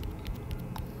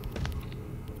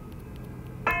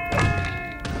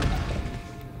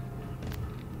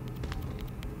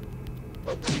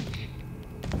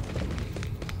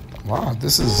 Wow,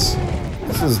 this is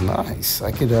nice.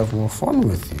 I could have more fun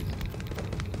with you.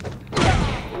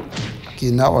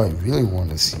 Okay, now I really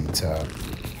want to see you tap.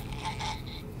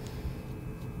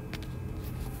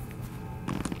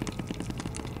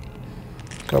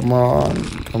 Come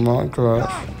on,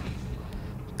 Crush.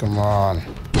 Come on.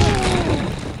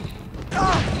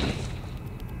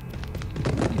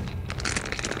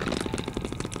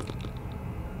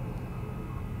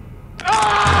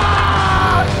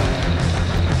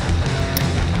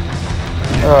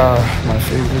 My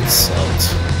favorite salt.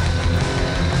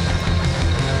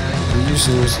 Did you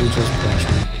seriously just punch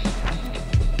me?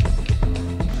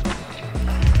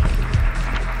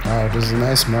 Wow, this is a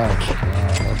nice match. Wow,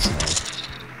 that's nice.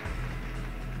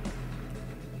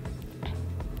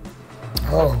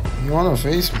 Oh, you wanna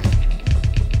face me?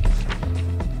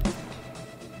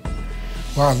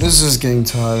 Wow, this is getting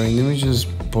tiring. Let me just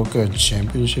book a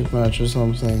championship match or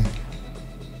something.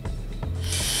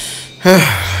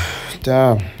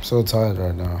 Damn, so tired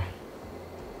right now.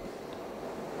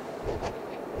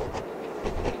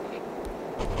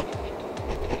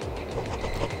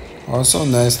 Also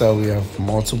nice that we have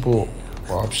multiple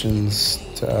options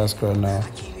to ask right now.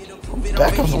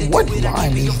 Back of what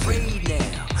line is it?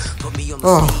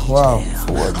 Oh wow,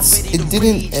 what? It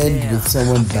didn't end with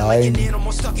someone dying.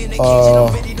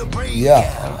 Yeah,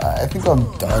 I think I'm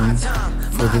done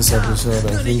for this episode.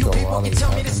 I think a lot has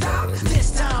happened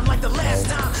already.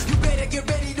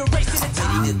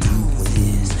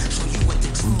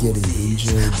 We getting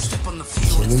injured,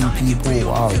 killing people.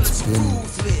 Wow,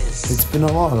 it's been a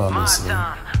lot, honestly.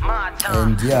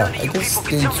 And yeah, I guess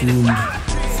stay tuned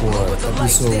for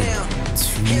episode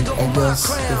 2, I guess,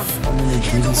 if I'm gonna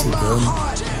do this again.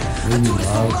 Maybe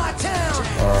not.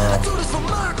 Well,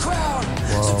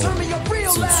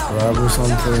 subscribe or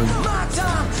something.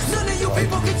 Like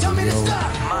the video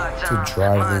to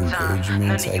drive the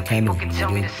engagements. I kind of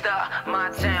need it.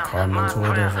 And comment or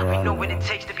whatever. I don't know.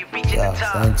 Yeah,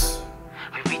 thanks.